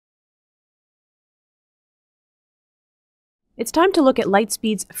It's time to look at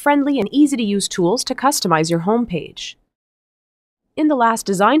Lightspeed's friendly and easy-to-use tools to customize your homepage. In the last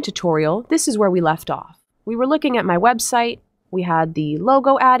design tutorial, this is where we left off. We were looking at my website, we had the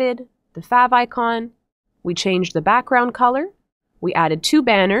logo added, the fav icon, we changed the background color, we added 2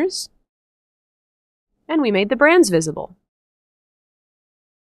 banners, and we made the brands visible.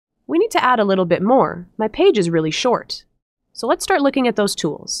 We need to add a little bit more. My page is really short. So let's start looking at those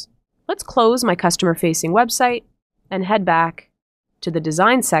tools. Let's close my customer-facing website and head back to the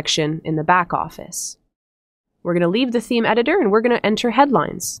design section in the back office. We're going to leave the theme editor and we're going to enter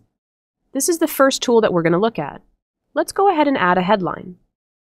headlines. This is the first tool that we're going to look at. Let's go ahead and add a headline.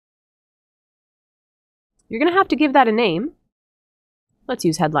 You're going to have to give that a name. Let's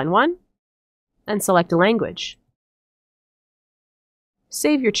use headline 1 and select a language.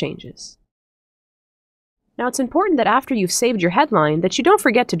 Save your changes. Now it's important that after you've saved your headline that you don't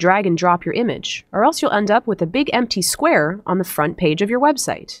forget to drag and drop your image, or else you'll end up with a big empty square on the front page of your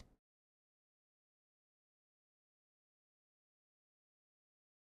website.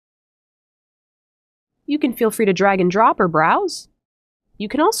 You can feel free to drag and drop or browse. You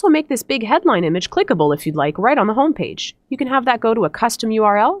can also make this big headline image clickable if you'd like, right on the home page. You can have that go to a custom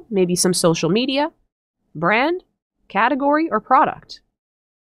URL, maybe some social media, brand, category, or product.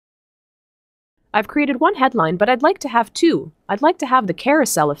 I've created 1 headline, but I'd like to have 2. I'd like to have the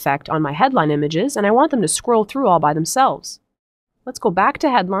carousel effect on my headline images, and I want them to scroll through all by themselves. Let's go back to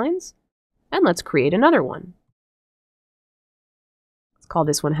headlines, and let's create another one. Let's call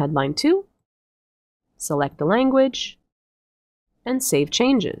this one headline 2. Select the language, and save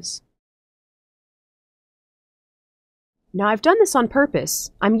changes. Now I've done this on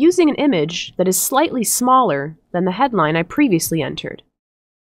purpose. I'm using an image that is slightly smaller than the headline I previously entered.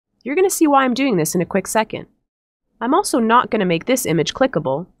 You're going to see why I'm doing this in a quick second. I'm also not going to make this image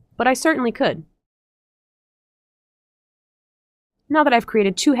clickable, but I certainly could. Now that I've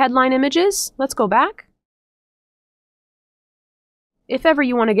created 2 headline images, let's go back. If ever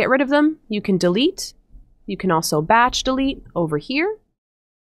you want to get rid of them, you can delete. You can also batch delete over here,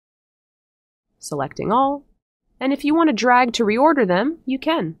 selecting all. And if you want to drag to reorder them, you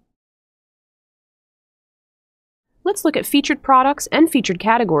can. Let's look at featured products and featured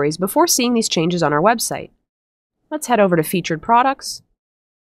categories before seeing these changes on our website. Let's head over to featured products,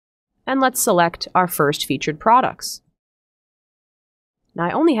 and let's select our first featured products. Now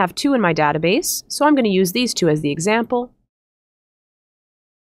I only have 2 in my database, so I'm going to use these 2 as the example.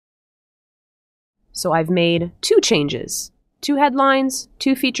 So I've made 2 changes. 2 headlines,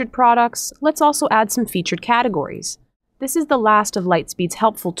 2 featured products. Let's also add some featured categories. This is the last of Lightspeed's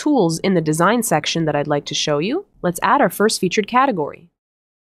helpful tools in the design section that I'd like to show you. Let's add our first featured category.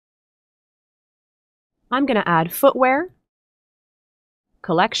 I'm going to add footwear,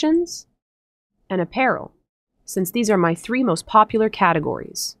 collections, and apparel, since these are my 3 most popular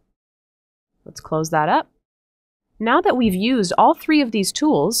categories. Let's close that up. Now that we've used all 3 of these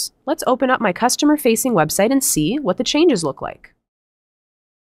tools, let's open up my customer-facing website and see what the changes look like.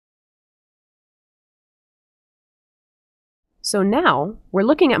 So now, we're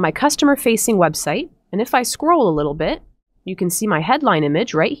looking at my customer-facing website, and if I scroll a little bit, you can see my headline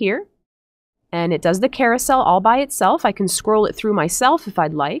image right here, and it does the carousel all by itself. I can scroll it through myself if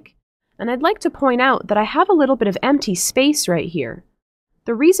I'd like, and I'd like to point out that I have a little bit of empty space right here.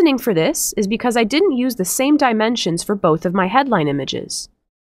 The reasoning for this is because I didn't use the same dimensions for both of my headline images.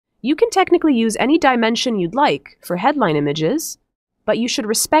 You can technically use any dimension you'd like for headline images, but you should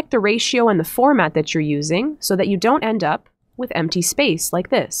respect the ratio and the format that you're using so that you don't end up with empty space like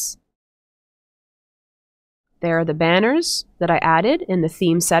this. There are the banners that I added in the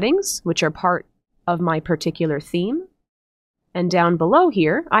theme settings, which are part of my particular theme. And down below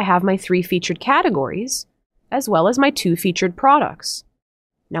here, I have my 3 featured categories, as well as my 2 featured products.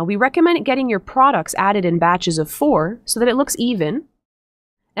 Now we recommend getting your products added in batches of 4 so that it looks even.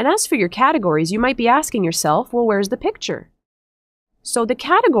 And as for your categories, you might be asking yourself, well, where's the picture? So the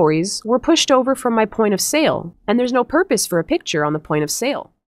categories were pushed over from my point of sale, and there's no purpose for a picture on the point of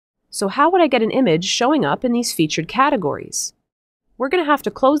sale. So how would I get an image showing up in these featured categories? We're going to have to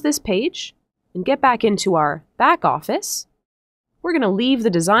close this page and get back into our back office. We're going to leave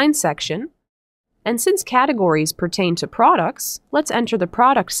the design section, and since categories pertain to products, let's enter the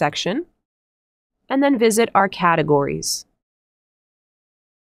product section and then visit our categories.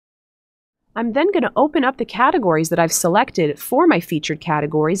 I'm then going to open up the categories that I've selected for my featured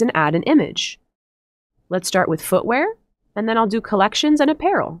categories and add an image. Let's start with footwear, and then I'll do collections and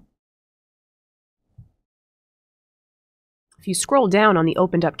apparel. If you scroll down on the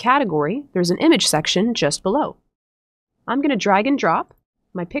opened up category, there's an image section just below. I'm going to drag and drop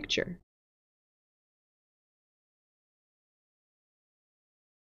my picture.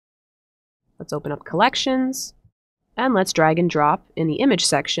 Let's open up Collections, and let's drag and drop in the Image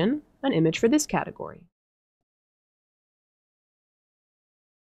section an image for this category.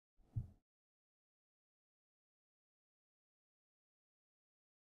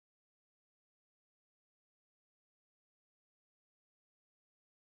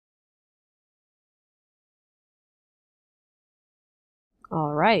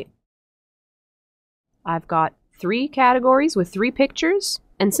 All right. I've got 3 categories with 3 pictures,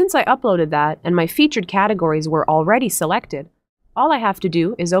 and since I uploaded that and my featured categories were already selected, all I have to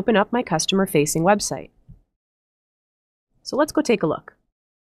do is open up my customer-facing website. So let's go take a look.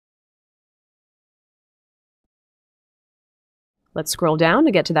 Let's scroll down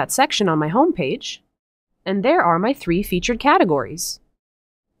to get to that section on my home page, and there are my 3 featured categories.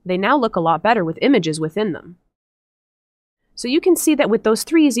 They now look a lot better with images within them. So you can see that with those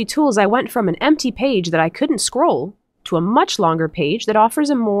 3 easy tools, I went from an empty page that I couldn't scroll to a much longer page that offers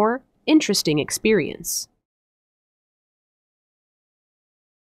a more interesting experience.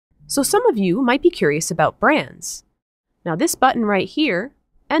 So some of you might be curious about brands. Now this button right here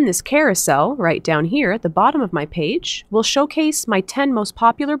and this carousel right down here at the bottom of my page will showcase my 10 most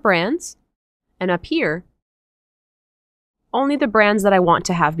popular brands, and up here, only the brands that I want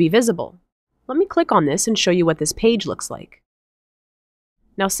to have be visible. Let me click on this and show you what this page looks like.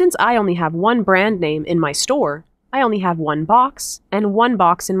 Now, since I only have one brand name in my store, I only have one box and one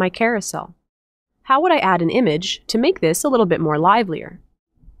box in my carousel. How would I add an image to make this a little bit more livelier?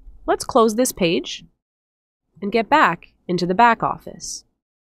 Let's close this page and get back into the back office.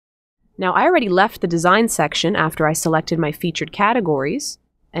 Now, I already left the design section after I selected my featured categories,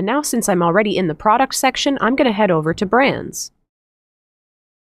 and now since I'm already in the product section, I'm going to head over to brands.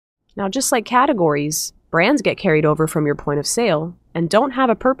 Now, just like categories, brands get carried over from your point of sale and don't have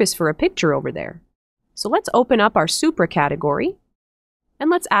a purpose for a picture over there. So let's open up our Supra category and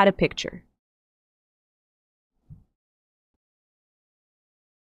let's add a picture.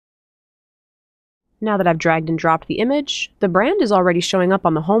 Now that I've dragged and dropped the image, the brand is already showing up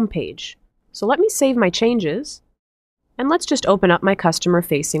on the home page. So let me save my changes and let's just open up my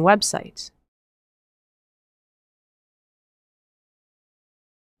customer-facing website.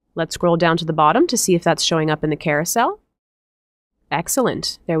 Let's scroll down to the bottom to see if that's showing up in the carousel.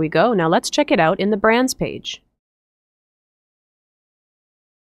 Excellent. There we go. Now let's check it out in the brands page.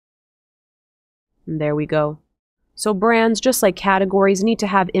 And there we go. So brands, just like categories, need to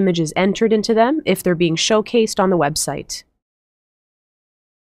have images entered into them if they're being showcased on the website.